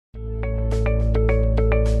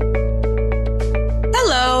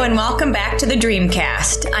and welcome back to the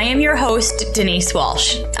Dreamcast. I am your host, Denise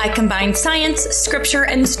Walsh. I combine science, scripture,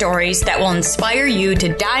 and stories that will inspire you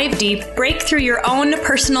to dive deep, break through your own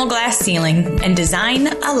personal glass ceiling, and design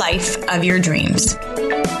a life of your dreams.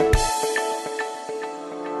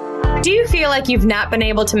 Do you feel like you've not been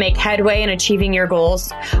able to make headway in achieving your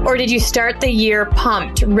goals? Or did you start the year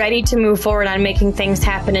pumped, ready to move forward on making things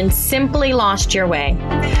happen and simply lost your way?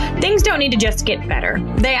 Things don't need to just get better.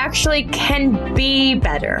 They actually can be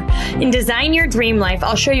better. In Design Your Dream Life,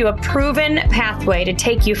 I'll show you a proven pathway to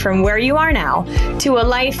take you from where you are now to a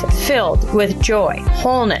life filled with joy,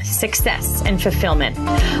 wholeness, success, and fulfillment.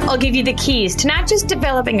 I'll give you the keys to not just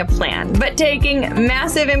developing a plan, but taking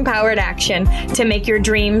massive empowered action to make your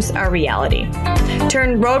dreams a reality.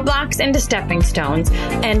 Turn roadblocks into stepping stones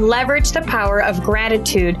and leverage the power of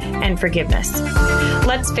gratitude and forgiveness.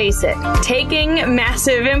 Let's face it, taking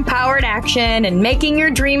massive empowered action and making your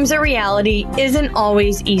dreams a reality isn't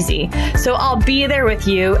always easy. So I'll be there with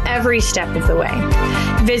you every step of the way.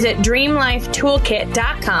 Visit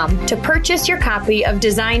dreamlifetoolkit.com to purchase your copy of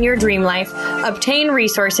Design Your Dream Life, obtain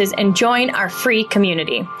resources, and join our free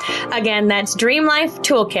community. Again, that's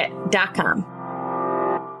dreamlifetoolkit.com.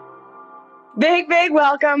 Big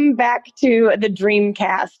welcome back to the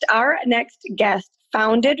Dreamcast. Our next guest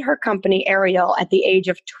founded her company, Ariel, at the age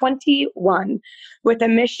of 21 with a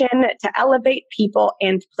mission to elevate people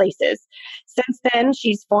and places. Since then,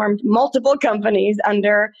 she's formed multiple companies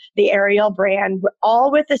under the Ariel brand,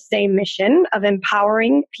 all with the same mission of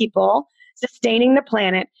empowering people, sustaining the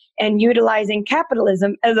planet, and utilizing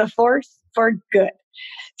capitalism as a force for good.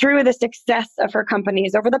 Through the success of her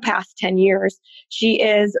companies over the past 10 years, she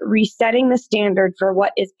is resetting the standard for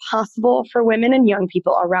what is possible for women and young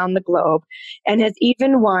people around the globe, and has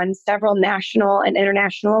even won several national and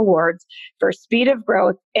international awards for speed of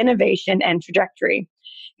growth, innovation, and trajectory.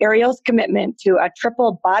 Ariel's commitment to a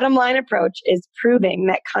triple bottom line approach is proving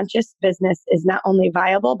that conscious business is not only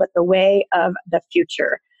viable, but the way of the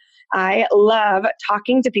future. I love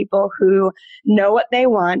talking to people who know what they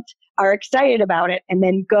want, are excited about it, and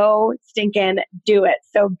then go stinking do it.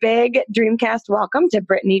 So big Dreamcast welcome to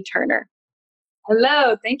Britnie Turner.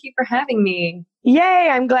 Hello, thank you for having me. Yay,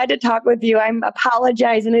 I'm glad to talk with you. I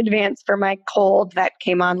apologize in advance for my cold that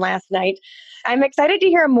came on last night. I'm excited to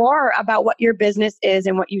hear more about what your business is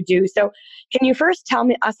and what you do. So can you first tell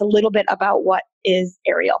us a little bit about what is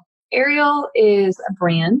Ariel? Ariel is a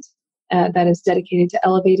brand that is dedicated to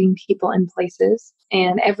elevating people and places.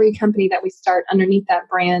 And every company that we start underneath that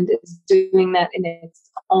brand is doing that in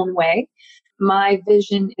its own way. My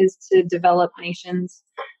vision is to develop nations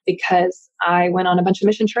because I went on a bunch of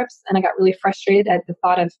mission trips and I got really frustrated at the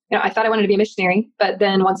thought of, I thought I wanted to be a missionary, but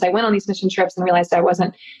then once I went on these mission trips and realized I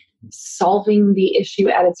wasn't solving the issue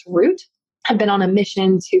at its root, I've been on a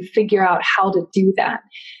mission to figure out how to do that.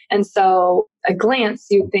 And so at a glance,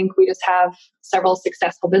 you'd think we just have several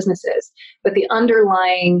successful businesses, but the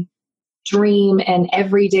underlying dream and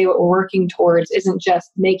every day what we're working towards isn't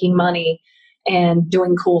just making money and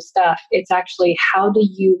doing cool stuff. It's actually how do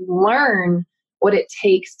you learn what it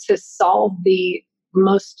takes to solve the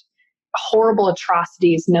most horrible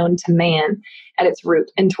atrocities known to man at its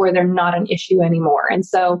root and to where they're not an issue anymore. And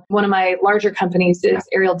so one of my larger companies is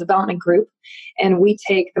Ariel Development Group, and we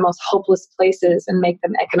take the most hopeless places and make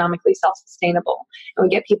them economically self-sustainable. And we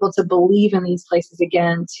get people to believe in these places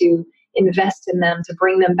again, to invest in them, to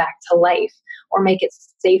bring them back to life, or make it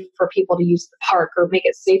safe for people to use the park, or make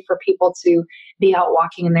it safe for people to be out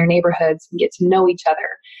walking in their neighborhoods and get to know each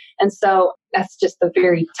other. And so that's just the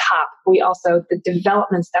very top. We also, the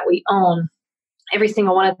developments that we own, every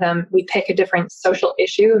single one of them, we pick a different social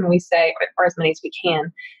issue and we say, or as many as we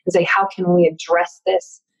can, and say, how can we address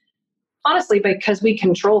this? Honestly, because we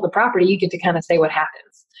control the property, you get to kind of say what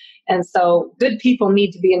happens. And so good people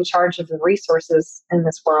need to be in charge of the resources in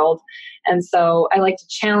this world. And so I like to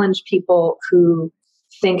challenge people who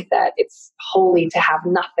think that it's holy to have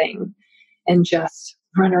nothing and just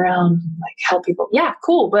run around and like help people. Yeah,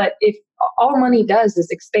 cool. But if all money does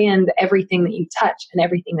is expand everything that you touch and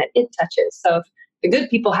everything that it touches. So if the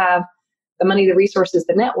good people have the money, the resources,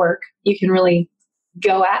 the network, you can really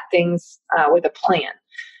go at things with a plan.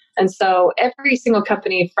 And so every single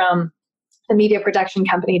company, from the media production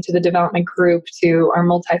company to the development group to our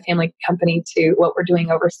multifamily company to what we're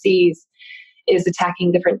doing overseas, is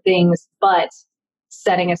attacking different things, but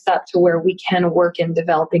setting us up to where we can work in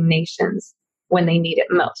developing nations when they need it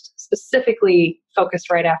most, specifically focused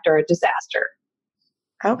right after a disaster.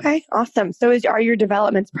 Okay, awesome. So are your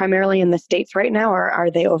developments primarily in the States right now, or are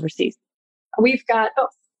they overseas? We've got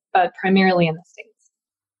both, but primarily in the States.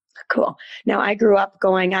 Cool. Now, I grew up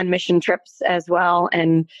going on mission trips as well,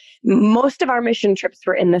 and most of our mission trips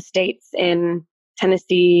were in the States, in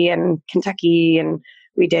Tennessee and Kentucky, and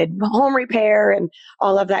we did home repair and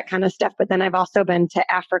all of that kind of stuff. But then I've also been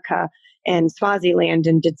to Africa and Swaziland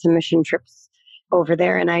and did some mission trips over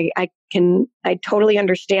there. And I totally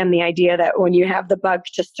understand the idea that when you have the bug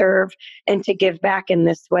to serve and to give back in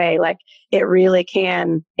this way, like it really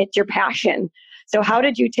can, it's your passion. So how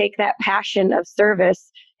did you take that passion of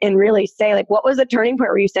service and really say, like, what was the turning point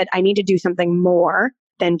where you said, I need to do something more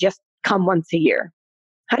than just come once a year?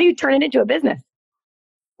 How do you turn it into a business?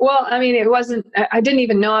 Well, I mean, I didn't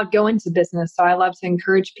even know I'd go into business. So I love to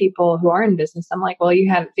encourage people who are in business. I'm like, well, you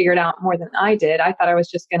hadn't figured out more than I did. I thought I was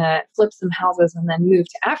just going to flip some houses and then move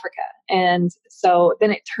to Africa. And so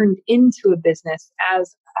then it turned into a business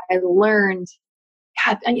as I learned,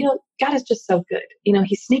 God, God is just so good.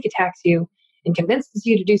 He sneak attacks you and convinces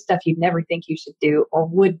you to do stuff you'd never think you should do or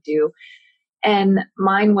would do. And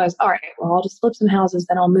mine was, all right, well, I'll just flip some houses,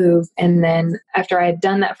 then I'll move. And then after I had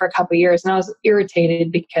done that for a couple of years, and I was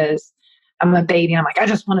irritated because I'm a baby, and I'm like, I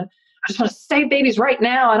just want to save babies right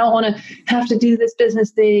now. I don't want to have to do this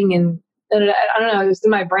business thing. And I don't know, it was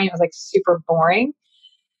in my brain, it was like super boring.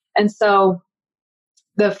 And so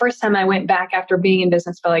the first time I went back after being in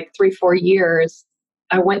business for like 3-4 years,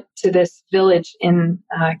 I went to this village in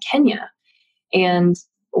Kenya, and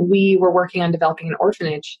we were working on developing an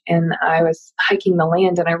orphanage, and I was hiking the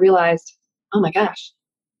land, and I realized, oh my gosh,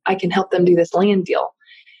 I can help them do this land deal.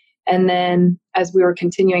 And then as we were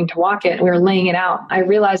continuing to walk it, we were laying it out, I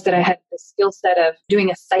realized that I had the skill set of doing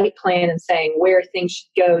a site plan and saying where things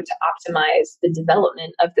should go to optimize the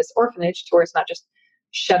development of this orphanage to where it's not just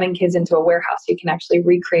shoving kids into a warehouse. You can actually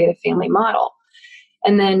recreate a family model.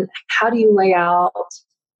 And then how do you lay out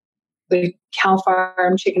the cow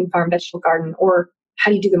farm, chicken farm, vegetable garden, or how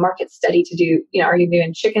do you do the market study to do, are you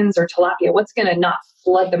doing chickens or tilapia? What's going to not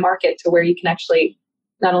flood the market to where you can actually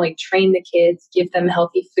not only train the kids, give them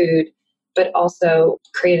healthy food, but also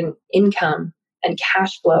create an income and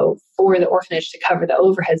cash flow for the orphanage to cover the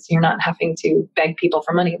overhead so you're not having to beg people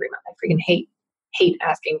for money every month. I freaking hate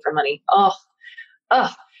asking for money. Oh.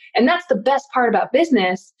 And that's the best part about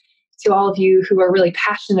business, to all of you who are really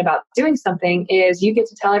passionate about doing something, is you get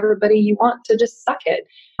to tell everybody you want to just suck it.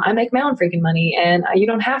 I make my own freaking money, and you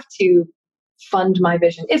don't have to fund my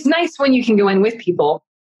vision. It's nice when you can go in with people.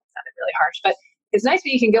 It sounded really harsh, but it's nice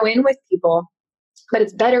when you can go in with people, but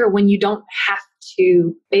it's better when you don't have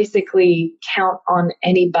to basically count on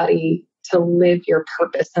anybody to live your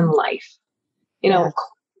purpose in life. Of course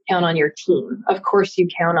you count on your team. Of course you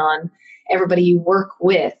count on everybody you work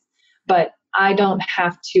with, but I don't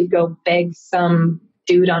have to go beg some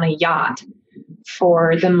dude on a yacht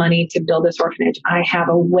for the money to build this orphanage. I have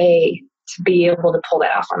a way to be able to pull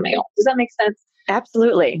that off on my own. Does that make sense?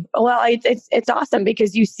 Absolutely. Well, it's awesome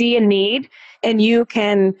because you see a need and you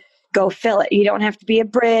can go fill it. You don't have to be a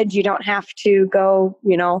bridge. You don't have to go,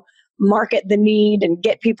 market the need and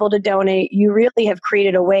get people to donate. You really have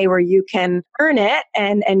created a way where you can earn it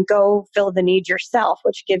and go fill the need yourself,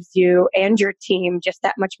 which gives you and your team just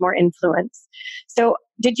that much more influence. So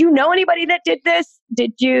did you know anybody that did this?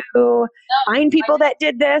 Did you find people that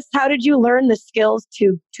did this? How did you learn the skills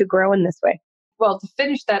to grow in this way? Well, to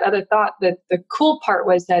finish that other thought, the cool part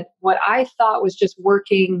was that what I thought was just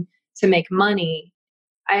working to make money,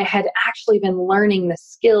 I had actually been learning the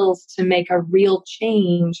skills to make a real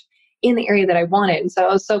change in the area that I wanted. And so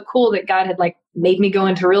it was so cool that God had made me go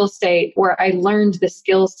into real estate, where I learned the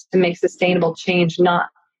skills to make sustainable change, not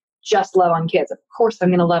just love on kids. Of course, I'm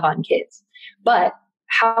going to love on kids, but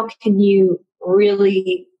how can you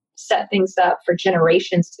really set things up for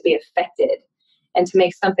generations to be affected and to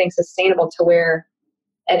make something sustainable to where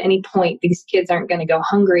at any point these kids aren't going to go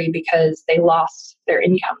hungry because they lost their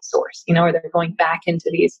income source, or they're going back into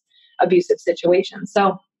these abusive situations.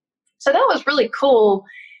 So that was really cool,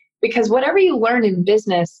 because whatever you learn in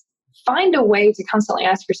business, find a way to constantly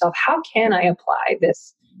ask yourself, how can I apply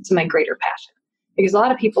this to my greater passion? Because a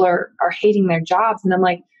lot of people are hating their jobs, and I'm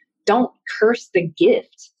like, don't curse the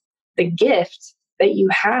gift. The gift that you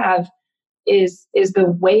have is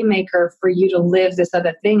the way maker for you to live this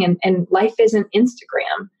other thing. And life isn't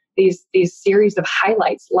Instagram, these series of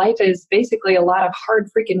highlights. Life is basically a lot of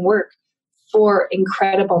hard freaking work for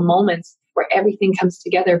incredible moments where everything comes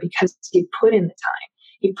together because you put in the time,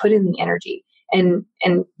 you put in the energy, and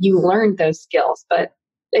you learned those skills. But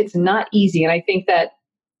it's not easy. And I think that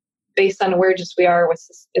based on where just we are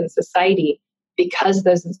in society, because of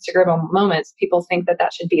those Instagram moments, people think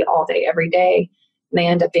that should be all day, every day, and they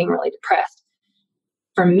end up being really depressed.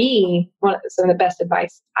 For me, some of the best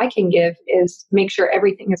advice I can give is make sure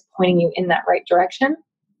everything is pointing you in that right direction.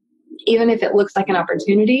 Even if it looks like an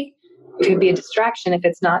opportunity, it could be a distraction if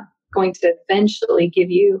it's not going to eventually give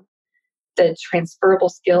you the transferable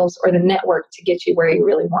skills or the network to get you where you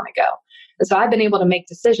really want to go. And so I've been able to make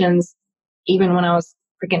decisions even when I was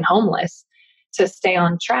freaking homeless to stay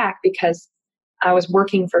on track because I was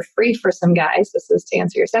working for free for some guys. This is to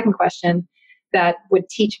answer your second question, that would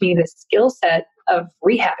teach me the skill set of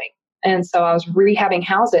rehabbing. And so I was rehabbing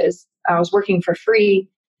houses. I was working for free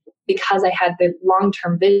because I had the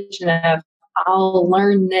long-term vision of I'll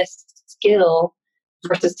learn this skill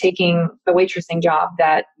versus taking the waitressing job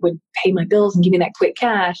that would pay my bills and give me that quick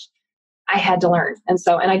cash. I had to learn. And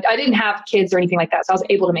I didn't have kids or anything like that. So I was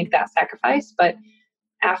able to make that sacrifice. But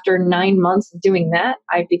after 9 months of doing that,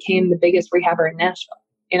 I became the biggest rehabber in Nashville.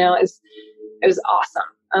 It was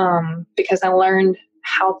awesome because I learned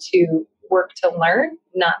how to work to learn,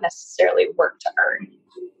 not necessarily work to earn.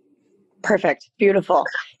 Perfect. Beautiful.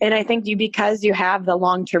 And I think because you have the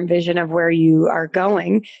long-term vision of where you are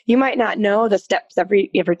going, you might not know the steps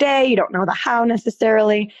every day. You don't know the how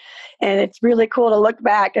necessarily. And it's really cool to look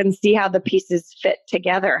back and see how the pieces fit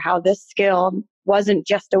together, how this skill wasn't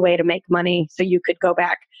just a way to make money so you could go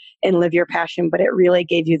back and live your passion, but it really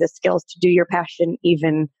gave you the skills to do your passion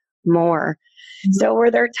even more. Mm-hmm. So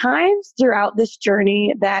were there times throughout this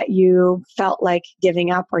journey that you felt like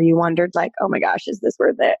giving up or you wondered like, oh my gosh, is this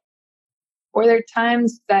worth it? Were there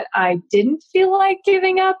times that I didn't feel like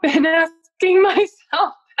giving up and asking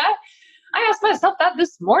myself that? I asked myself that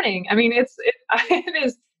this morning. I mean, this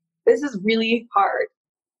is really hard.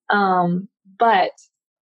 But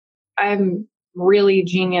I'm really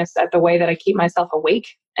genius at the way that I keep myself awake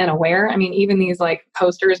and aware. I mean, even these like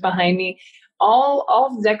posters behind me,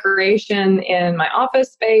 all the decoration in my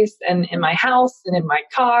office space and in my house and in my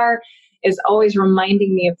car is always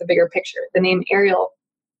reminding me of the bigger picture. The name Ariel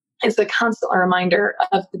is a constant reminder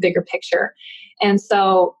of the bigger picture. And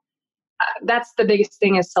so that's the biggest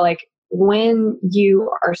thing is to like, when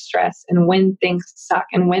you are stressed and when things suck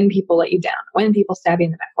and when people let you down, when people stab you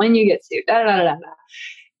in the back, when you get sued,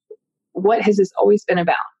 what has this always been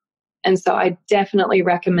about? And so I definitely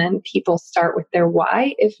recommend people start with their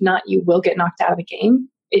why. If not, you will get knocked out of the game.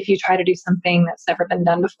 If you try to do something that's never been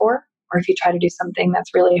done before, or if you try to do something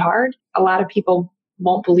that's really hard, a lot of people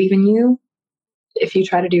won't believe in you if you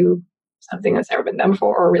try to do something that's never been done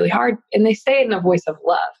before or really hard. And they say it in a voice of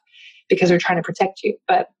love because they're trying to protect you.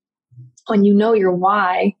 But when you know your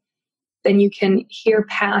why, then you can hear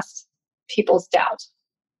past people's doubt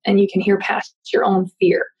and you can hear past your own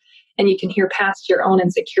fear and you can hear past your own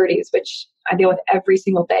insecurities, which I deal with every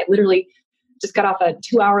single day. Literally just got off a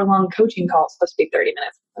 2-hour-long coaching call. It's supposed to be 30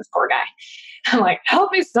 minutes. This poor guy. I'm like,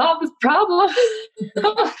 help me solve this problem.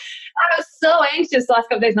 I was so anxious the last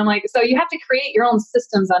couple of days. And I'm like, so you have to create your own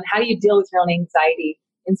systems on how do you deal with your own anxiety,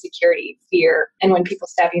 insecurity, fear, and when people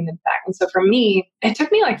stab you in the back. And so for me, it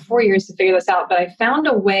took me like 4 years to figure this out, but I found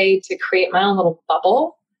a way to create my own little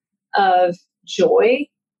bubble of joy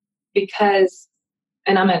because,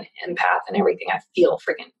 and I'm an empath and everything, I feel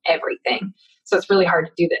freaking everything. So it's really hard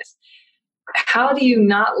to do this. How do you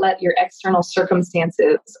not let your external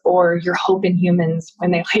circumstances or your hope in humans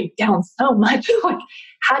when they lay down so much? Like,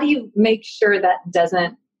 how do you make sure that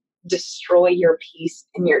doesn't destroy your peace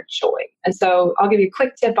and your joy? And so I'll give you a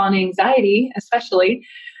quick tip on anxiety, especially.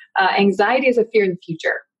 Anxiety is a fear of the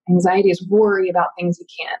future. Anxiety is worry about things you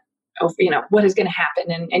can't, what is going to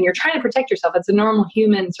happen. And you're trying to protect yourself. It's a normal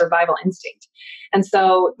human survival instinct. And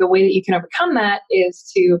so the way that you can overcome that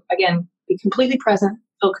is to, again, be completely present,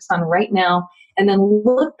 focus on right now, and then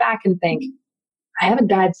look back and think, I haven't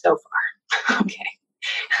died so far.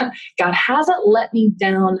 Okay. God hasn't let me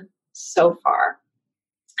down so far.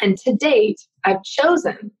 And to date, I've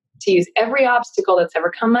chosen to use every obstacle that's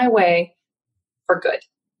ever come my way for good.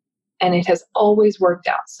 And it has always worked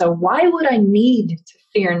out. So why would I need to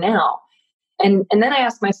fear now? And then I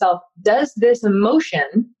ask myself, does this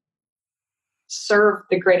emotion serve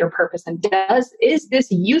the greater purpose? And is this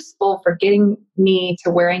useful for getting me to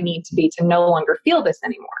where I need to be to no longer feel this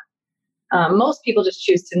anymore? Most people just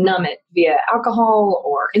choose to numb it via alcohol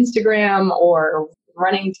or Instagram or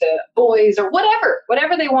running to boys or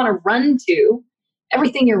whatever they want to run to.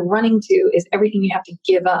 Everything you're running to is everything you have to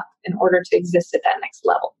give up in order to exist at that next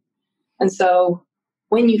level. And so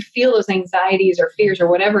when you feel those anxieties or fears or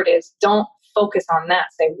whatever it is, don't focus on that.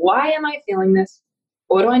 Say, why am I feeling this?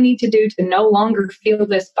 What do I need to do to no longer feel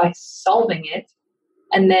this by solving it?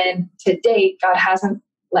 And then to date, God hasn't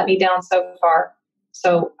let me down so far,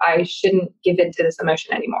 so I shouldn't give in to this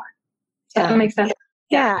emotion anymore. Does that make sense?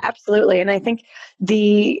 Yeah, absolutely. And I think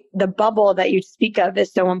the bubble that you speak of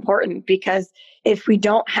is so important, because if we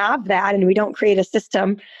don't have that and we don't create a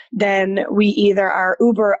system, then we either are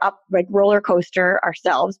uber up like roller coaster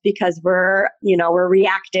ourselves because we're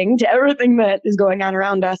reacting to everything that is going on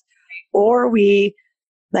around us, or we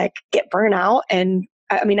like get burnout. And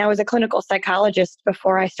I mean, I was a clinical psychologist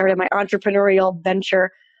before I started my entrepreneurial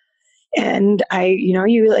venture. And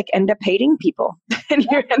you like end up hating people and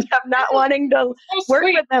you end up not wanting to work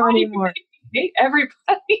with them anymore. Hate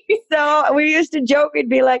everybody. So we used to joke, we'd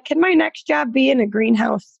be like, can my next job be in a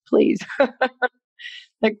greenhouse, please?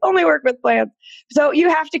 Like only work with plants. So you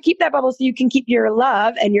have to keep that bubble so you can keep your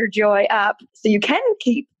love and your joy up so you can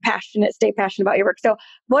stay passionate about your work. So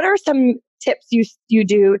what are some tips you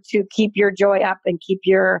do to keep your joy up and keep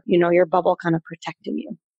your bubble kind of protecting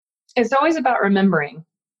you? It's always about remembering,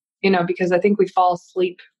 because I think we fall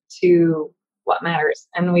asleep to what matters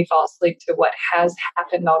and we fall asleep to what has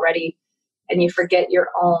happened already, and you forget your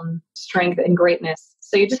own strength and greatness.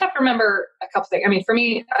 So you just have to remember a couple things. I mean, for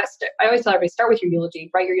me, I always tell everybody, start with your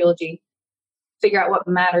eulogy, write your eulogy, figure out what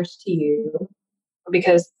matters to you,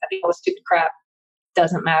 because I think all the stupid crap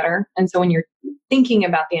doesn't matter. And so when you're thinking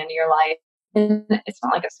about the end of your life, and it's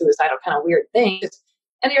not like a suicidal kind of weird thing, just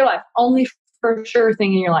end of your life, only for sure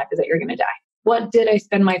thing in your life is that you're going to die. What did I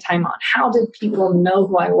spend my time on? How did people know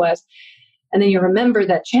who I was? And then you remember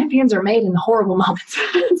that champions are made in horrible moments.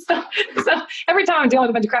 so every time I'm dealing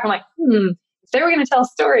with a bunch of crap, I'm like, if they were going to tell a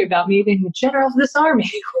story about me being the general of this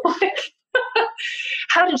army,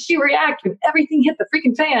 how did she react when everything hit the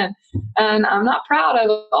freaking fan? And I'm not proud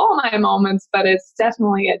of all my moments, but it's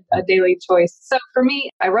definitely a daily choice. So for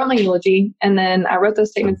me, I wrote my eulogy, and then I wrote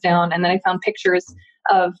those statements down, and then I found pictures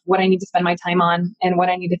of what I need to spend my time on and what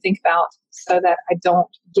I need to think about so that I don't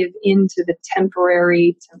give in to the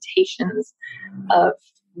temporary temptations of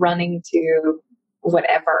running to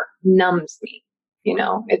whatever numbs me.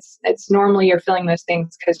 It's normally you're feeling those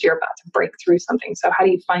things because you're about to break through something. So how do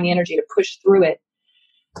you find the energy to push through it?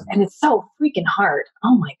 And it's so freaking hard.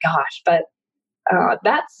 Oh my gosh. But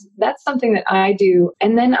that's something that I do.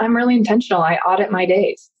 And then I'm really intentional. I audit my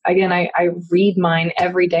days. Again, I read mine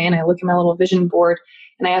every day, and I look at my little vision board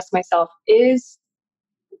and I ask myself, is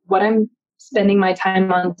what I'm spending my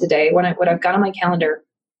time on today, what I've got on my calendar,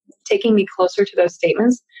 taking me closer to those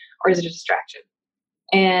statements, or is it a distraction?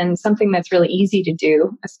 And something that's really easy to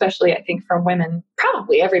do, especially I think for women,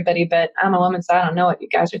 probably everybody, but I'm a woman, so I don't know what you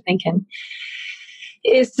guys are thinking,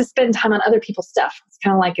 is to spend time on other people's stuff. It's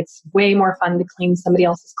kind of like it's way more fun to clean somebody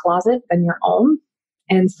else's closet than your own.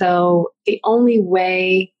 And so the only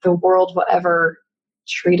way the world will ever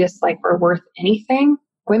treat us like we're worth anything,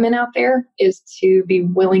 women out there, is to be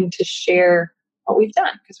willing to share what we've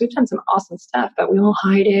done, because we've done some awesome stuff, but we all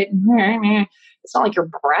hide it. It's not like you're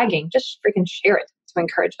bragging, just freaking share it to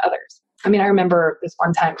encourage others. I mean, I remember this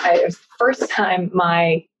one time, it was the first time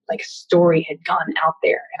my story had gone out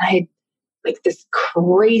there, and I had this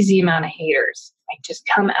crazy amount of haters just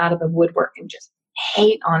come out of the woodwork and just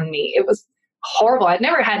hate on me. It was horrible. I'd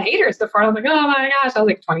never had haters before. I was like, oh my gosh, I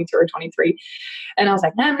was 22 or 23. And I was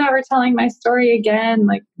like, I'm never telling my story again,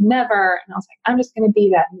 never. And I was like, I'm just going to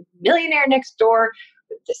be that millionaire next door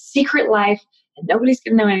with the secret life, and nobody's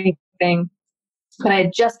going to know anything. But I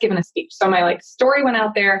had just given a speech. So my story went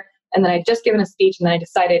out there, and then I had just given a speech, and then I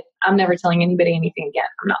decided I'm never telling anybody anything again.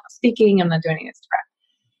 I'm not speaking. I'm not doing any of this crap.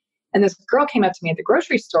 And this girl came up to me at the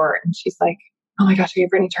grocery store, and she's like, oh my gosh, are you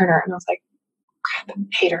Britnie Turner? And I was like, crap,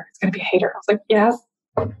 hater. It's going to be a hater. I was like, yes.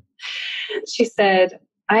 She said,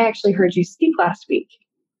 I actually heard you speak last week.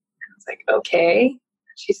 I was like, okay.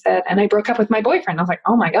 She said, and I broke up with my boyfriend. I was like,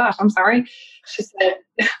 oh my gosh, I'm sorry. She said,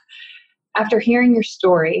 after hearing your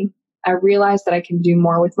story, I realized that I can do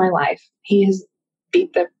more with my life. He has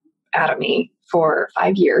beat the out of me for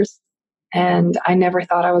 5 years. And I never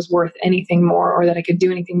thought I was worth anything more, or that I could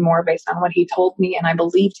do anything more based on what he told me. And I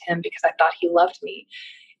believed him because I thought he loved me.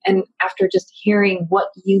 And after just hearing what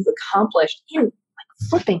you've accomplished in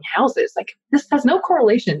flipping houses, this has no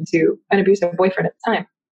correlation to an abusive boyfriend at the time.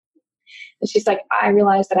 And she's like, I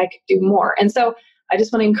realized that I could do more. And so I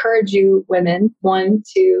just want to encourage you women, one,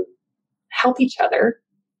 to help each other,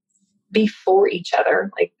 be for each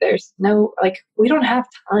other. There's no, we don't have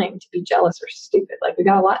time to be jealous or stupid. We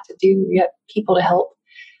got a lot to do. We got people to help,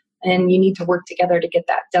 and you need to work together to get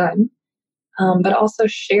that done. But also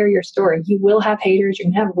share your story. You will have haters.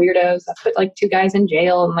 You're gonna have weirdos. I put 2 guys in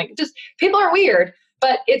jail, and just people are weird,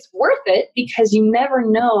 but it's worth it because you never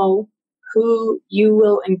know who you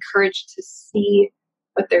will encourage to see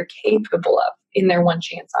what they're capable of in their one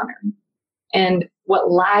chance on earth, and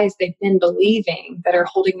what lies they've been believing that are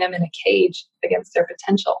holding them in a cage against their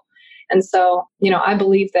potential. And so, I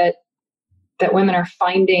believe that women are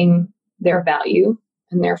finding their value,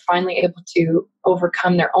 and they're finally able to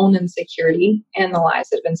overcome their own insecurity and the lies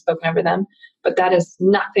that have been spoken over them. But that is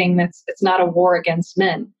nothing it's not a war against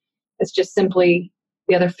men. It's just simply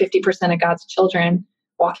the other 50% of God's children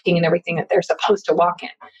walking in everything that they're supposed to walk in.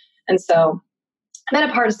 And so I've been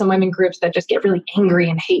a part of some women groups that just get really angry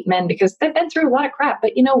and hate men because they've been through a lot of crap.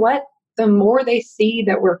 But you know what? The more they see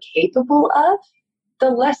that we're capable of, the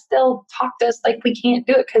less they'll talk to us like we can't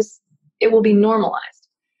do it, because it will be normalized.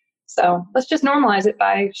 So let's just normalize it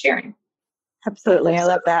by sharing. Absolutely. I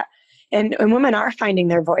love that. And women are finding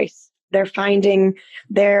their voice. They're finding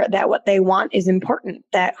that what they want is important,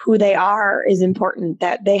 that who they are is important,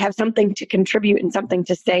 that they have something to contribute and something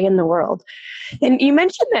to say in the world. And you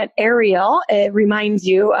mentioned that Ariel, it reminds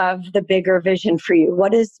you of the bigger vision for you.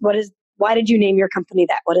 Why did you name your company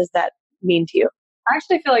that? What does that mean to you? I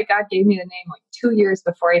actually feel like God gave me the name like 2 years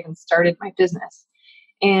before I even started my business.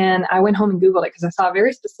 And I went home and Googled it because I saw a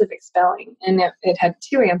very specific spelling, and it had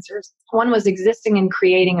two answers. One was existing and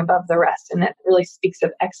creating above the rest, and that really speaks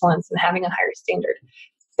of excellence and having a higher standard.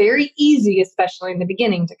 Very easy, especially in the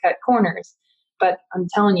beginning, to cut corners. But I'm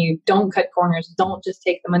telling you, don't cut corners. Don't just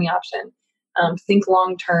take the money option. Think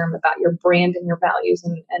long term about your brand and your values.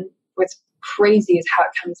 And what's crazy is how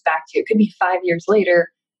it comes back to you. It could be 5 years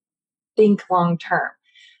later. Think long term.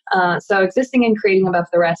 So existing and creating above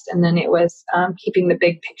the rest. And then it was keeping the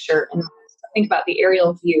big picture. And think about the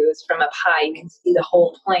aerial views from up high. You can see the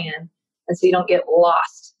whole plan. And so you don't get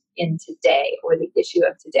lost in today or the issue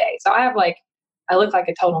of today. So I look like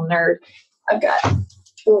a total nerd. I've got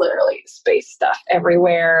literally space stuff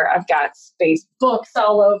everywhere. I've got space books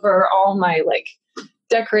all over. All my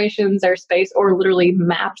decorations are space, or literally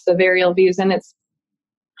maps of aerial views. And it's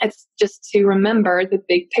just to remember the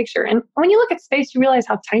big picture. And when you look at space, you realize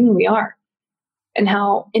how tiny we are and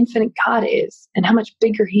how infinite God is and how much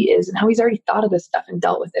bigger he is and how he's already thought of this stuff and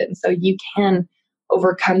dealt with it. And so you can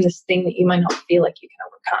overcome this thing that you might not feel like you can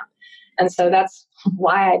overcome. And so that's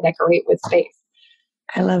why I decorate with space.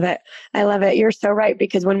 I love it. I love it. You're so right.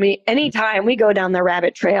 Because anytime we go down the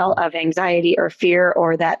rabbit trail of anxiety or fear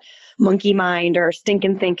or that monkey mind or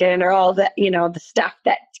stinking thinking or all that, the stuff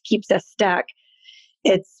that keeps us stuck,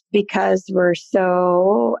 it's because we're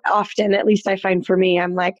so often, at least I find for me,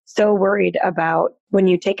 I'm so worried about when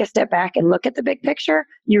you take a step back and look at the big picture,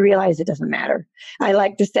 you realize it doesn't matter. I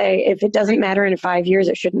like to say, if it doesn't matter in 5 years,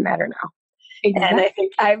 it shouldn't matter now. Exactly. And I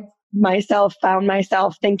think I've found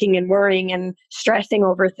myself thinking and worrying and stressing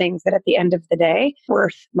over things that at the end of the day,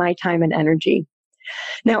 worth my time and energy.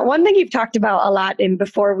 Now, one thing you've talked about a lot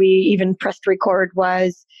before we even pressed record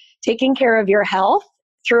was taking care of your health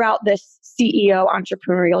throughout this CEO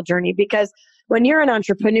entrepreneurial journey, because when you're an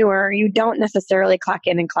entrepreneur, you don't necessarily clock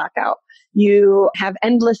in and clock out. You have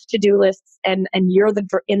endless to-do lists, and you're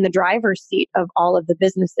in the driver's seat of all of the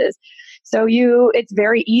businesses. So it's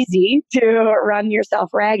very easy to run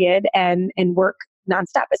yourself ragged and work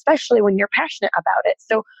nonstop, especially when you're passionate about it.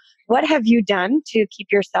 So what have you done to keep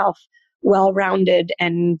yourself well-rounded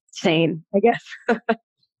and sane, I guess?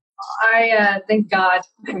 I thank God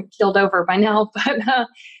I'm killed over by now, but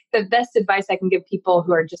the best advice I can give people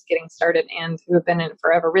who are just getting started and who have been in it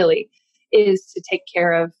forever really is to take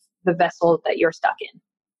care of the vessel that you're stuck in,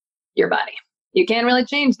 your body. You can't really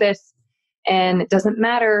change this, and it doesn't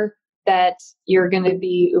matter that you're going to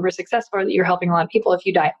be uber successful or that you're helping a lot of people if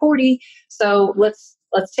you die at 40. So let's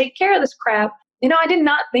take care of this crap. I did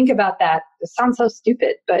not think about that. It sounds so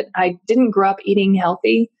stupid, but I didn't grow up eating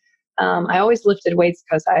healthy. I always lifted weights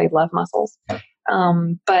because I love muscles.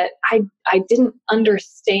 But I didn't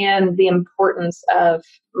understand the importance of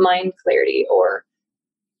mind clarity or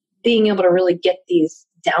being able to really get these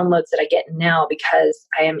downloads that I get now, because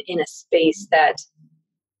I am in a space that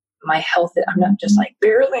my health, I'm not just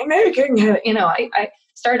barely making it. I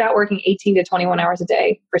started out working 18 to 21 hours a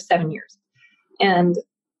day for 7 years. And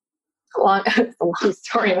it's a long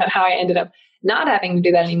story about how I ended up not having to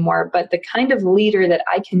do that anymore, but the kind of leader that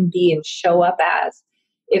I can be and show up as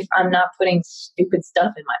if I'm not putting stupid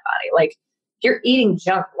stuff in my body. If you're eating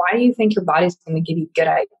junk, why do you think your body's going to give you good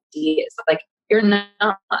ideas? You're not.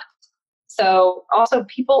 So also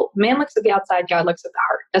man looks at the outside, God looks at the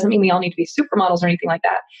heart. Doesn't mean we all need to be supermodels or anything like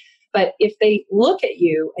that. But if they look at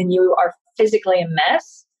you and you are physically a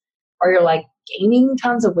mess, or you're gaining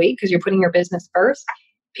tons of weight because you're putting your business first,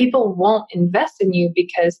 people won't invest in you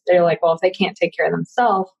because they're well, if they can't take care of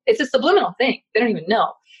themselves, it's a subliminal thing. They don't even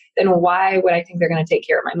know. Then why would I think they're going to take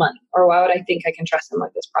care of my money? Or why would I think I can trust them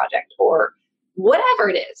with this project? Or whatever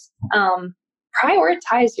it is.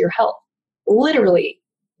 Prioritize your health. Literally,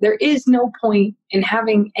 there is no point in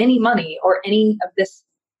having any money or any of this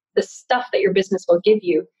the stuff that your business will give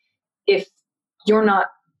you if you're not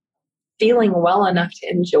feeling well enough to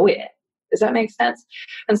enjoy it. Does that make sense?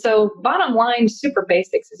 And so bottom line, super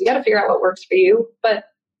basics is you got to figure out what works for you, but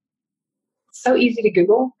it's so easy to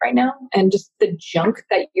Google right now, and just the junk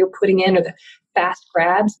that you're putting in or the fast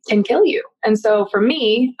grabs can kill you. And so for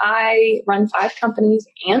me, I run 5 companies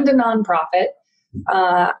and a nonprofit.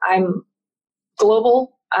 I'm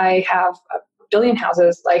global. I have a billion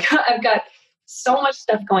houses. Like I've got so much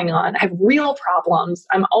stuff going on. I have real problems.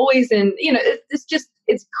 I'm always in,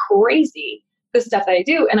 it's crazy, the stuff that I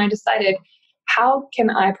do. And I decided, how can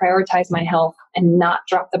I prioritize my health and not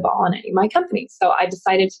drop the ball on any of my companies? So I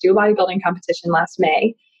decided to do a bodybuilding competition last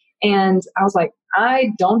May. And I was like,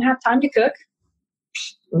 I don't have time to cook.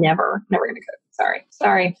 Never going to cook.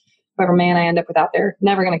 Sorry. Whoever man I end up with out there,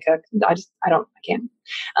 never going to cook. I can't.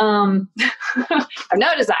 I have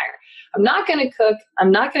no desire. I'm not going to cook.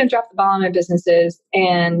 I'm not going to drop the ball on my businesses,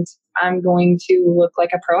 and I'm going to look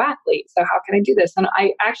like a pro athlete. So how can I do this? And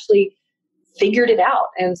I actually figured it out.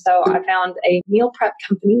 And so I found a meal prep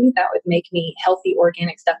company that would make me healthy,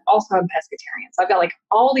 organic stuff. Also, I'm pescatarian. So I've got like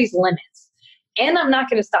all these limits, and I'm not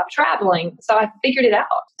going to stop traveling. So I figured it out.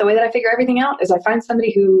 The way that I figure everything out is I find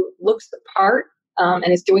somebody who looks the part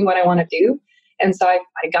and is doing what I want to do. And so I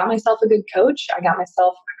got myself a good coach. I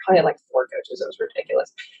probably had like 4 coaches. It was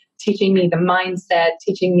ridiculous. Teaching me the mindset,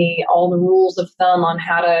 teaching me all the rules of thumb on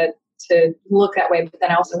how to look that way. But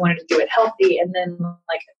then I also wanted to do it healthy, and then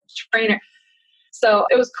like a trainer. So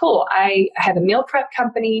it was cool. I had a meal prep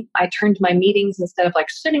company. I turned my meetings, instead of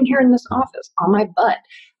like sitting here in this office on my butt,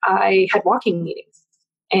 I had walking meetings.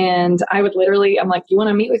 And I would literally, I'm like, you want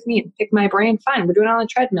to meet with me and pick my brain? Fine. We're doing it on the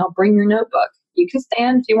treadmill. Bring your notebook. You can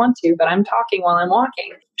stand if you want to, but I'm talking while I'm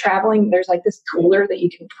walking. Traveling, there's like this cooler that you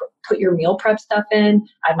can put your meal prep stuff in.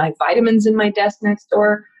 I have my vitamins in my desk next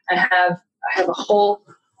door. I have a whole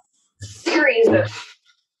series of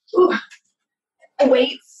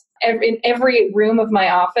weights in every room of my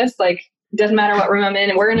office. Like, doesn't matter what room I'm in,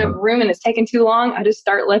 and we're in a room and it's taking too long, I just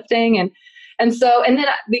start lifting. And then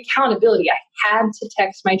the accountability, I had to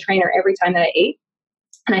text my trainer every time that I ate.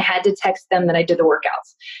 And I had to text them that I did the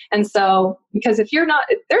workouts. And so, because if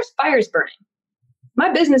there's fires burning.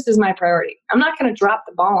 My business is my priority. I'm not going to drop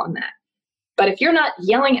the ball on that. But if you're not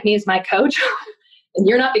yelling at me as my coach and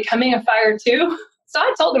you're not becoming a fire too. So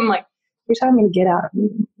I told him, like, here's how I'm going to get out of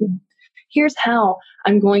meetings. Here's how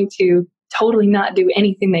I'm going to totally not do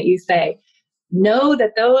anything that you say. Know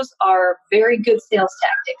that those are very good sales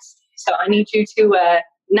tactics. So I need you to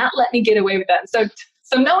not let me get away with that.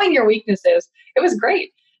 So knowing your weaknesses, it was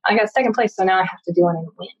great. I got 2nd place, so now I have to do one and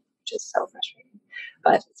win, which is so frustrating.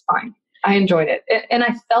 But it's fine. I enjoyed it. And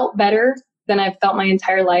I felt better than I've felt my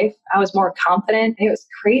entire life. I was more confident. It was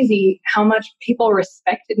crazy how much people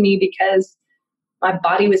respected me because my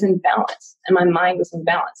body was in balance and my mind was in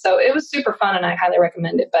balance. So it was super fun, and I highly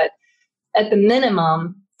recommend it. But at the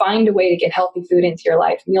minimum, find a way to get healthy food into your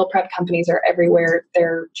life. Meal prep companies are everywhere.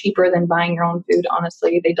 They're cheaper than buying your own food,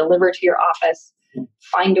 honestly. They deliver to your office.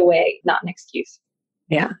 Find a way, not an excuse.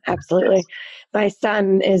 Yeah, absolutely. My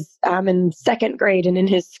son is in 2nd grade, and in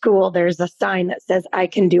his school, there's a sign that says, I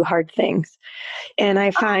can do hard things. And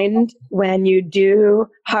I find when you do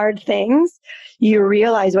hard things, you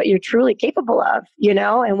realize what you're truly capable of,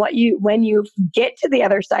 and when you get to the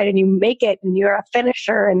other side and you make it and you're a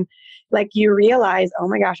finisher, and like you realize, oh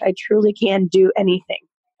my gosh, I truly can do anything.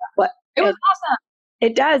 It was awesome.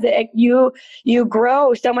 It does. You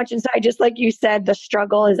grow so much inside. Just like you said, the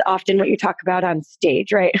struggle is often what you talk about on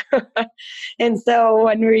stage, right? And so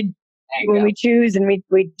when we choose and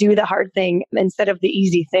we do the hard thing instead of the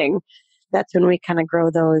easy thing, that's when we kind of grow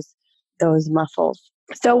those muscles.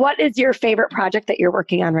 So what is your favorite project that you're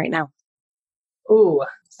working on right now? Ooh,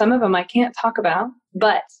 some of them I can't talk about,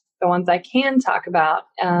 but the ones I can talk about,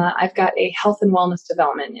 I've got a health and wellness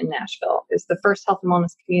development in Nashville. It's the first health and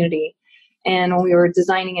wellness community. And when we were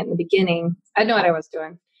designing it in the beginning, I didn't know what I was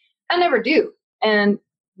doing. I never do.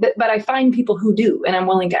 But I find people who do, and I'm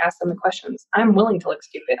willing to ask them the questions. I'm willing to look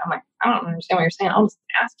stupid. I'm like, I don't understand what you're saying. I'll just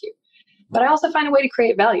ask you. But I also find a way to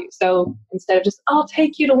create value. So instead of just, I'll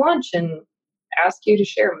take you to lunch and ask you to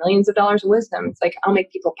share millions of dollars of wisdom, it's like, I'll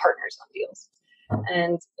make people partners on deals.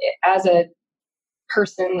 And as a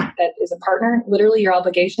person that is a partner, literally your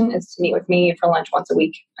obligation is to meet with me for lunch once a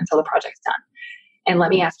week until the project's done. And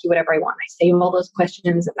let me ask you whatever I want. I save all those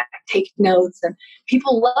questions and I take notes, and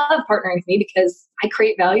people love partnering with me because I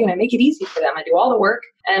create value and I make it easy for them. I do all the work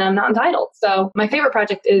and I'm not entitled. So my favorite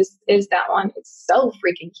project is that one. It's so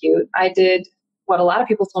freaking cute. I did what a lot of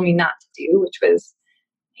people told me not to do, which was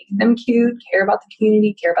make them cute, care about the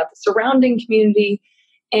community, care about the surrounding community.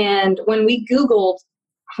 And when we Googled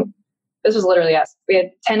This was literally us. We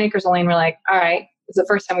had 10 acres of land. We're like, all right, it's the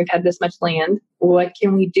first time we've had this much land. What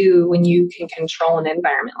can we do when you can control an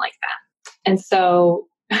environment like that? And so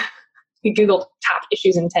we Googled top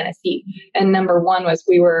issues in Tennessee. And number one was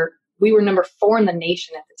we were number 4 in the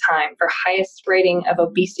nation at the time for highest rating of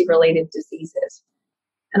obesity-related diseases.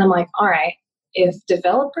 And I'm like, all right, if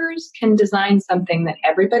developers can design something that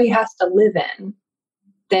everybody has to live in,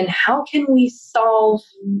 then how can we solve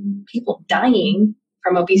people dying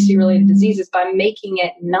from obesity-related diseases by making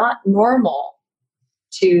it not normal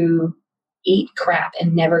to eat crap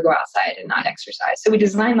and never go outside and not exercise? So we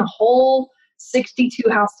designed the whole 62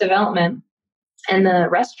 house development and the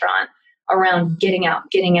restaurant around getting out,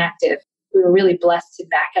 getting active. We were really blessed to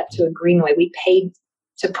back up to a greenway. We paid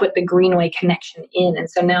to put the greenway connection in. And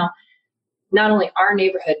so now not only our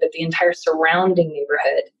neighborhood, but the entire surrounding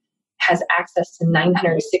neighborhood has access to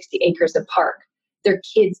 960 acres of park. Their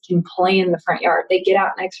kids can play in the front yard. They get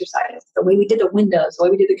out and exercise. The way we did the windows, the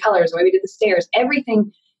way we did the colors, the way we did the stairs,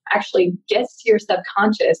 everything actually gets to your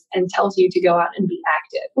subconscious and tells you to go out and be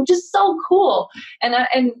active, which is so cool. And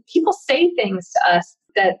people say things to us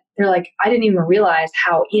that they're like, I didn't even realize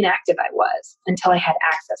how inactive I was until I had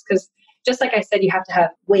access. Because just like I said, you have to have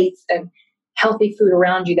weights and healthy food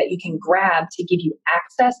around you that you can grab to give you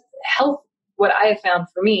access. Health, what I have found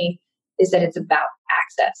for me is that it's about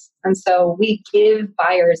access. And so we give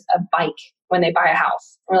buyers a bike when they buy a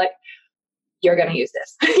house. We're like, you're going to use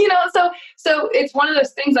this, so it's one of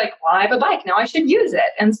those things like, well, I have a bike, now I should use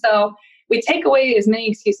it. And so we take away as many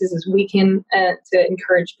excuses as we can to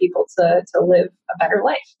encourage people to live a better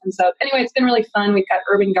life. And so anyway, it's been really fun. We've got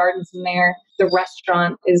urban gardens in there. The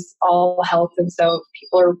restaurant is all health. And so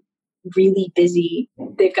people are really busy.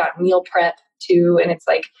 They've got meal prep too. And it's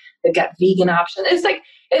like, they've got vegan options.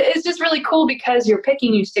 It's just really cool because you're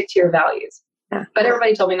picking, you stick to your values. Yeah. But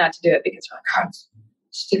everybody told me not to do it because they're like, God, it's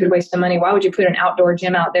a stupid waste of money. Why would you put an outdoor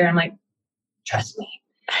gym out there? I'm like, trust me.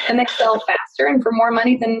 And they sell faster and for more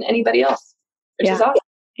money than anybody else, which is awesome.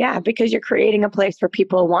 Yeah, because you're creating a place where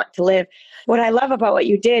people want to live. What I love about what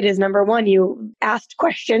you did is, number one, you asked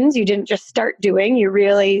questions. You didn't just start doing, you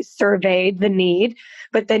really surveyed the need,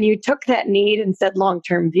 but then you took that need and said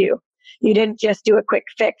long-term view. You didn't just do a quick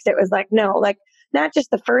fix. It was like, no, like not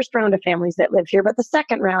just the first round of families that live here, but the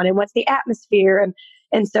second round and what's the atmosphere.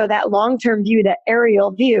 And so that long-term view, that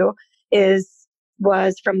aerial view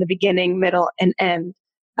was from the beginning, middle, and end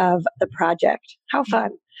of the project. How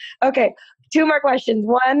fun. Okay. 2 more questions.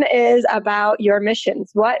 One is about your missions.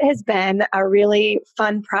 What has been a really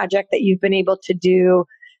fun project that you've been able to do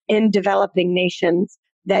in developing nations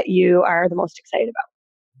that you are the most excited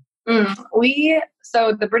about?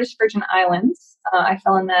 So the British Virgin Islands, I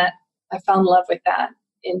fell in love with that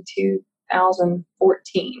in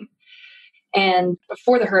 2014. And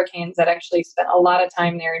before the hurricanes, I'd actually spent a lot of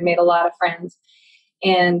time there and made a lot of friends.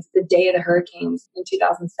 And the day of the hurricanes in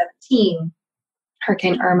 2017,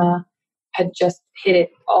 Hurricane Irma had just hit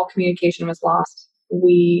it. All communication was lost.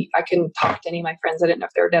 I couldn't talk to any of my friends. I didn't know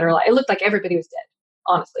if they were dead or alive. It looked like everybody was dead,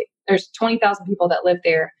 honestly. There's 20,000 people that live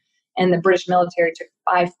there, and the British military took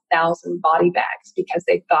 5,000 body bags because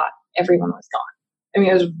they thought everyone was gone. I mean,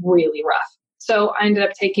 it was really rough. So I ended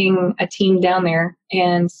up taking a team down there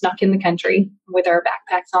and snuck in the country with our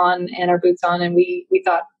backpacks on and our boots on, and we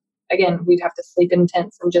thought, again, we'd have to sleep in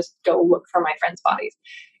tents and just go look for my friends' bodies.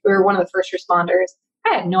 We were one of the first responders.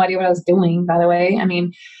 I had no idea what I was doing, by the way. I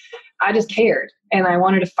mean, I just cared, and I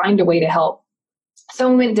wanted to find a way to help. So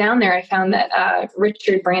when we went down there, I found that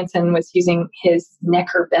Richard Branson was using his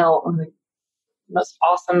Necker Bell, one of the most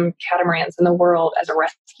awesome catamarans in the world, as a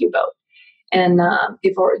rescue boat. And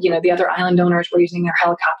people, the other island owners were using their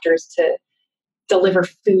helicopters to deliver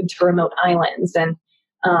food to remote islands. And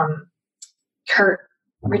Kurt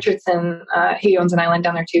Richardson, he owns an island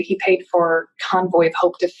down there too. He paid for Convoy of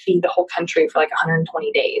Hope to feed the whole country for like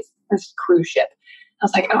 120 days. This cruise ship. I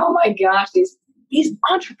was like, oh my gosh, these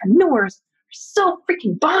entrepreneurs are so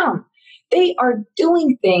freaking bomb. They are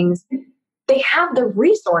doing things. They have the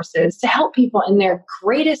resources to help people in their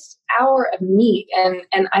greatest hour of need.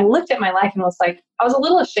 And I looked at my life and was like, I was a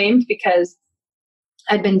little ashamed because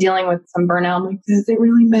I'd been dealing with some burnout. I'm like, does it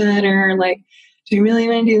really matter? Like, do you really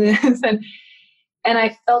want to do this? And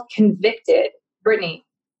I felt convicted. Britnie,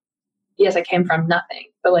 yes, I came from nothing,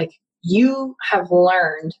 but like, you have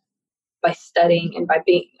learned by studying and by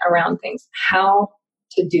being around things how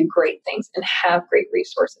to do great things and have great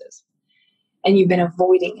resources. And you've been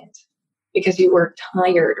avoiding it because you were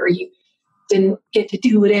tired or you didn't get to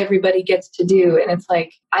do what everybody gets to do. And it's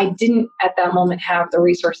like, I didn't at that moment have the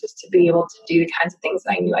resources to be able to do the kinds of things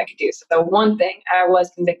that I knew I could do. So one thing, I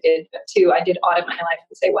was convicted. But 2, I did audit my life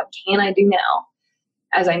and say, what can I do now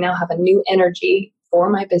as I now have a new energy for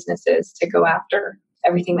my businesses to go after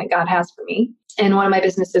everything that God has for me. And one of my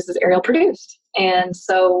businesses is Ariel Produced. And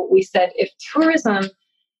so we said, if tourism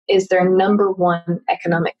is their number one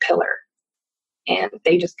economic pillar, and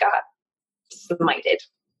they just got smited,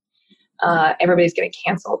 everybody's going to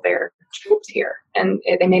cancel their trips here, and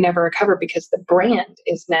they may never recover because the brand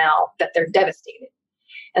is now that they're devastated.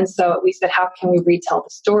 And so we said, how can we retell the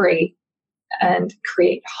story and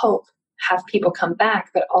create hope, have people come back,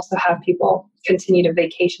 but also have people continue to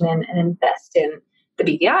vacation in and invest in the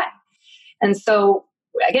BVI? And so,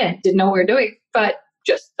 again, didn't know what we were doing, but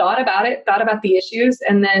just thought about it, thought about the issues,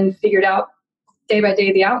 and then figured out day by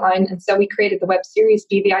day the outline. And so we created the web series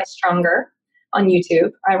BVI Stronger on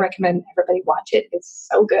YouTube. I recommend everybody watch it. It's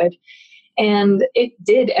so good. And it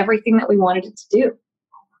did everything that we wanted it to do.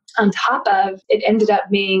 On top of, it ended up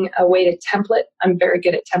being a way to template. I'm very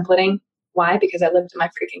good at templating. Why? Because I lived in my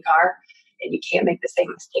freaking car, and you can't make the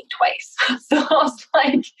same mistake twice. So I was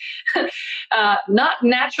like, not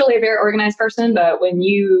naturally a very organized person, but when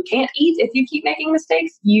you can't eat, if you keep making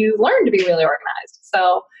mistakes, you learn to be really organized.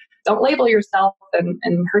 So don't label yourself and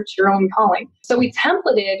hurt your own calling. So we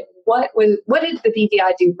templated what did the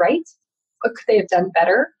BVI do right? What could they have done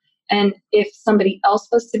better? And if somebody else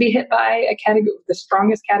was to be hit by a category, the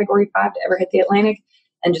strongest category 5 to ever hit the Atlantic,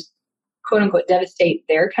 and just quote unquote devastate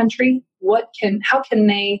their country, how can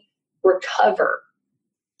they recover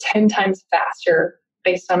 10 times faster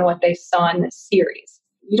based on what they saw in this series?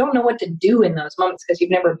 You don't know what to do in those moments because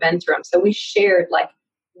you've never been through them. So we shared, like,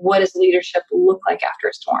 what does leadership look like after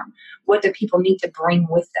a storm? What do people need to bring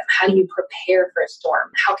with them? How do you prepare for a storm?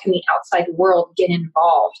 How can the outside world get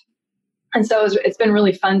involved? And so it's been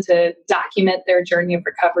really fun to document their journey of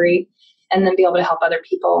recovery and then be able to help other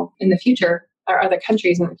people in the future, or other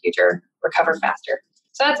countries in the future, recover faster.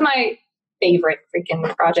 So that's my favorite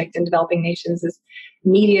freaking project in developing nations. Is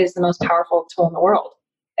media is the most powerful tool in the world.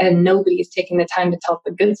 And nobody is taking the time to tell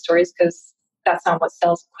the good stories because that's not what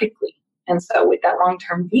sells quickly. And so with that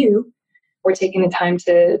long-term view, we're taking the time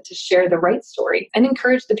to share the right story and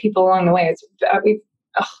encourage the people along the way. It's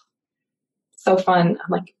so fun. I'm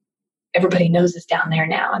like, everybody knows us down there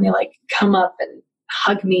now. And they like come up and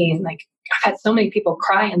hug me. And like, I've had so many people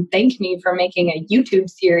cry and thank me for making a YouTube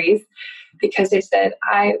series because they said,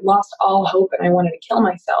 I lost all hope and I wanted to kill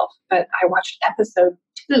myself. But I watched episode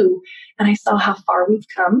 2 and I saw how far we've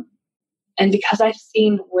come. And because I've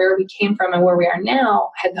seen where we came from and where we are now,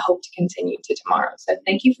 I had the hope to continue to tomorrow. So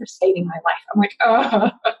thank you for saving my life. I'm like,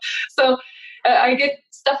 oh. So I get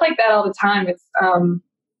stuff like that all the time. It's,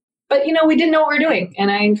 but we didn't know what we were doing. And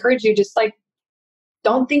I encourage you, just like,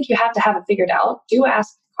 don't think you have to have it figured out. Do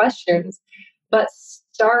ask questions, but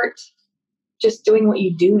start just doing what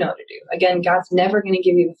you do know to do. Again, God's never going to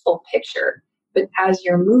give you the full picture, but as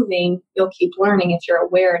you're moving, you'll keep learning if you're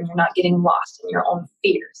aware and you're not getting lost in your own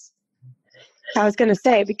fears. I was going to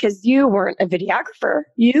say, because you weren't a videographer,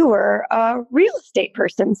 you were a real estate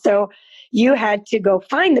person. So you had to go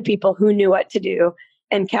find the people who knew what to do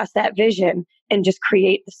and cast that vision and just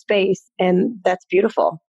create the space. And that's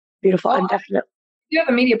beautiful. Beautiful. And definitely. You have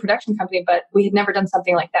a media production company, but we had never done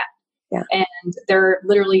something like that. Yeah. And they're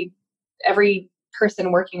literally, every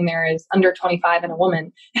person working there is under 25 and a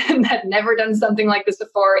woman and had never done something like this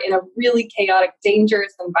before in a really chaotic,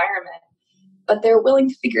 dangerous environment. But they're willing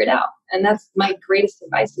to figure it out. And that's my greatest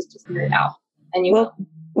advice, is to figure it out. And you will.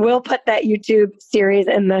 We'll put that YouTube series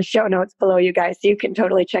in the show notes below, you guys, so you can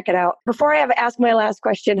totally check it out. Before I ask my last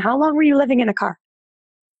question, how long were you living in a car?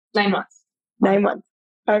 9 months. 9 months.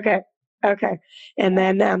 Okay. And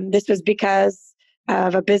then this was because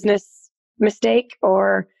of a business mistake,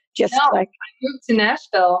 or just like... I moved to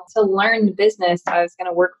Nashville to learn business. I was going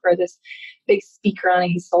to work for this big speaker on it.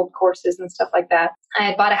 He sold courses and stuff like that. I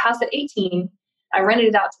had bought a house at 18. I rented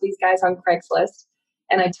it out to these guys on Craigslist.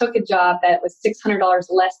 And I took a job that was $600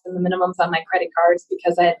 less than the minimums on my credit cards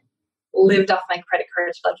because I had lived off my credit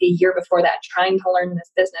cards for like a year before that, trying to learn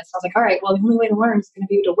this business. I was like, all right, well, the only way to learn is going to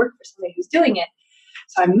be to work for somebody who's doing it.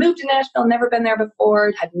 So I moved to Nashville, never been there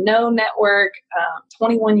before, had no network,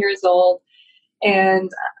 21 years old.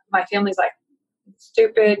 And my family's like,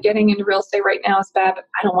 stupid, getting into real estate right now is bad, but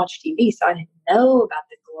I don't watch TV. So I didn't know about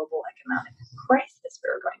the global economic crisis we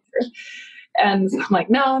were going through. And so I'm like,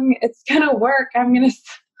 no, it's going to work. I'm going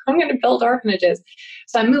to build orphanages.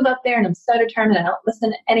 So I move up there and I'm so determined. I don't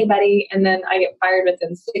listen to anybody. And then I get fired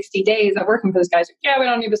within 60 days of working for those guys. Like, yeah, we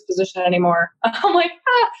don't need this position anymore. I'm like,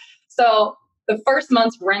 ah. So the first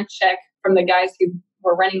month's rent check from the guys who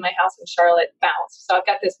were renting my house in Charlotte bounced. So I've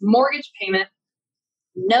got this mortgage payment,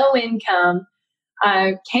 no income.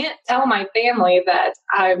 I can't tell my family that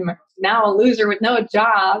I'm now a loser with no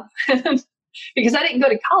job. because I didn't go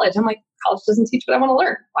to college. I'm like, college doesn't teach what I want to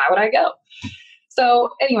learn. Why would I go? So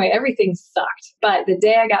anyway, everything sucked. But the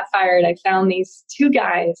day I got fired, I found these two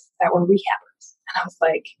guys that were rehabbers. And I was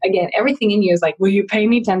like, again, everything in you is like, will you pay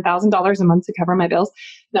me $10,000 a month to cover my bills?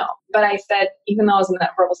 No. But I said, even though I was in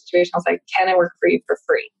that horrible situation, I was like, can I work for you for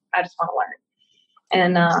free? I just want to learn.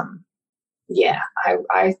 And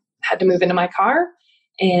I had to move into my car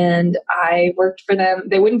and I worked for them.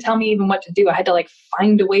 They wouldn't tell me even what to do. I had to like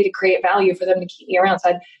find a way to create value for them to keep me around. So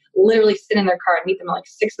I'd literally sit in their car and meet them at like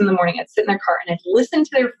 6 a.m. I'd sit in their car and I'd listen to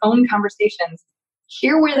their phone conversations,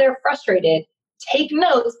 hear where they're frustrated, take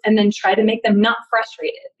notes, and then try to make them not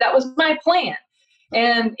frustrated. That was my plan.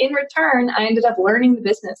 And in return, I ended up learning the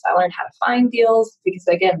business. I learned how to find deals because,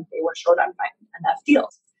 again, they were short on finding enough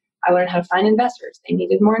deals. I learned how to find investors. They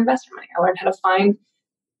needed more investor money. I learned how to find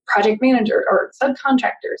project manager or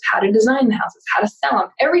subcontractors, how to design the houses, how to sell them.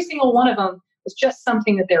 Every single one of them was just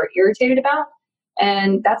something that they were irritated about.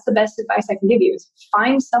 And that's the best advice I can give you is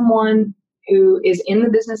find someone who is in the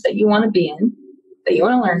business that you want to be in, that you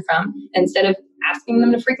want to learn from, instead of asking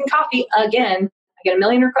them to freaking coffee again. I get a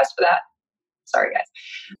million requests for that. Sorry, guys.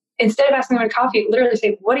 Instead of asking them to coffee, literally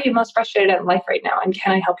say, what are you most frustrated at in life right now? And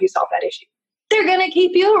can I help you solve that issue? They're going to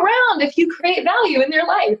keep you around if you create value in their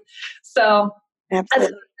life. So Absolutely.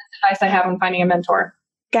 That's the advice I have on finding a mentor.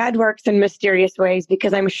 God works in mysterious ways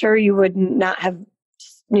because I'm sure you would not have,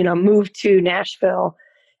 moved to Nashville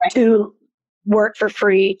to work for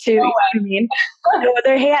free. He had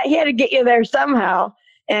to get you there somehow.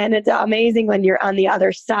 And it's amazing when you're on the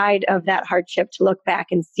other side of that hardship to look back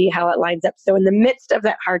and see how it lines up. So in the midst of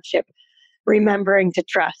that hardship, remembering to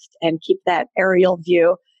trust and keep that aerial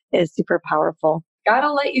view is super powerful. God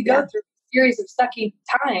will let you go through a series of sucky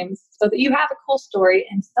times so that you have a cool story.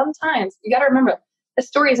 And sometimes you got to remember, the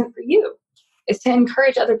story isn't for you. It's to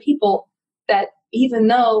encourage other people that even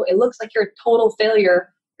though it looks like you're a total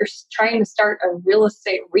failure, you're trying to start a real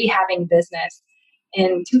estate rehabbing business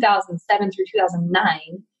in 2007 through 2009.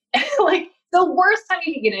 Like the worst time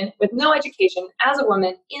you could get in with no education as a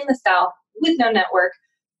woman in the South with no network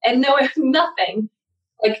and nothing.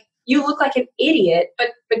 Like you look like an idiot,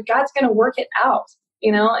 but God's going to work it out,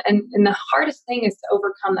 and the hardest thing is to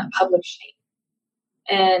overcome that public shame.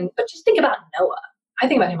 But just think about Noah. I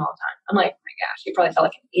think about him all the time. I'm like, oh my gosh, he probably felt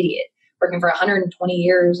like an idiot working for 120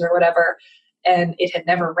 years or whatever. And it had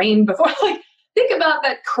never rained before. Like, think about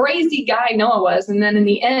that crazy guy Noah was. And then in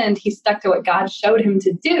the end, he stuck to what God showed him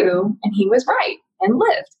to do. And he was right and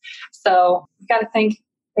lived. So you got to thank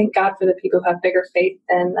God for the people who have bigger faith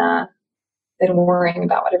than worrying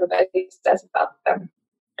about what everybody says about them.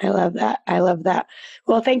 I love that. I love that.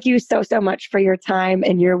 Well, thank you so much for your time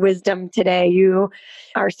and your wisdom today. You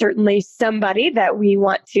are certainly somebody that we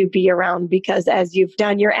want to be around because as you've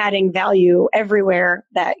done, you're adding value everywhere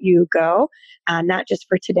that you go, not just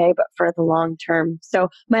for today, but for the long term. So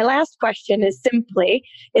my last question is simply,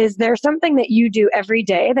 is there something that you do every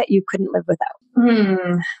day that you couldn't live without?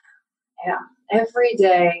 Yeah, every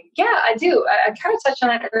day. Yeah, I do. I kind of touched on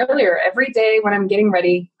it earlier. Every day when I'm getting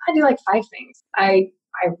ready, I do like 5 things.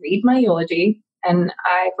 I read my eulogy and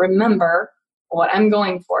I remember what I'm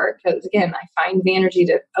going for because, again, I find the energy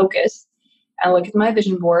to focus. I look at my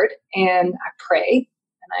vision board and I pray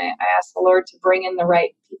and I ask the Lord to bring in the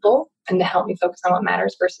right people and to help me focus on what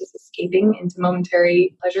matters versus escaping into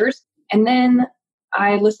momentary pleasures. And then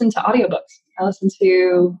I listen to audiobooks. I listen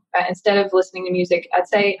to, instead of listening to music, I'd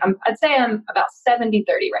say I'm about 70-30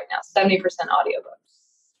 right now, 70% audiobooks.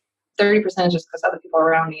 30% is just because other people are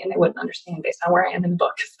around me and they wouldn't understand based on where I am in the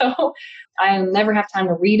book. So I never have time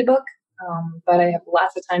to read a book, but I have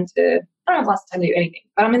lots of time I don't have lots of time to do anything,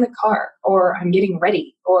 but I'm in the car or I'm getting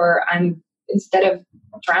ready or instead of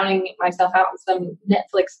drowning myself out in some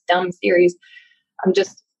Netflix dumb series, I'm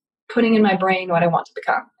just putting in my brain what I want to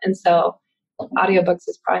become. And so audiobooks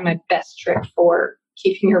is probably my best trick for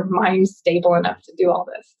keeping your mind stable enough to do all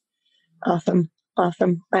this. Awesome.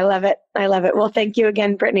 I love it. Well, thank you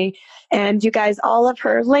again, Britnie. And you guys, all of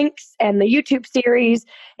her links and the YouTube series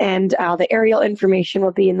and the aerial information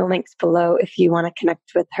will be in the links below if you want to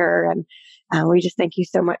connect with her. And we just thank you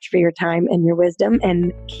so much for your time and your wisdom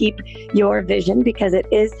and keep your vision because it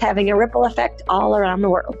is having a ripple effect all around the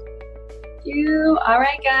world. Thank you. All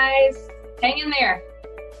right, guys. Hang in there.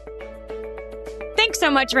 Thanks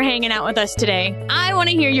so much for hanging out with us today. I want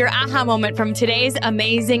to hear your aha moment from today's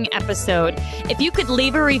amazing episode. If you could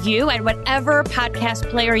leave a review at whatever podcast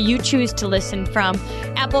player you choose to listen from,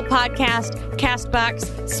 Apple Podcast, Castbox,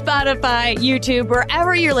 Spotify, YouTube,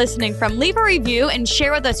 wherever you're listening from, leave a review and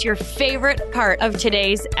share with us your favorite part of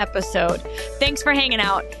today's episode. Thanks for hanging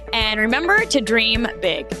out, and remember to dream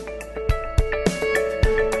big.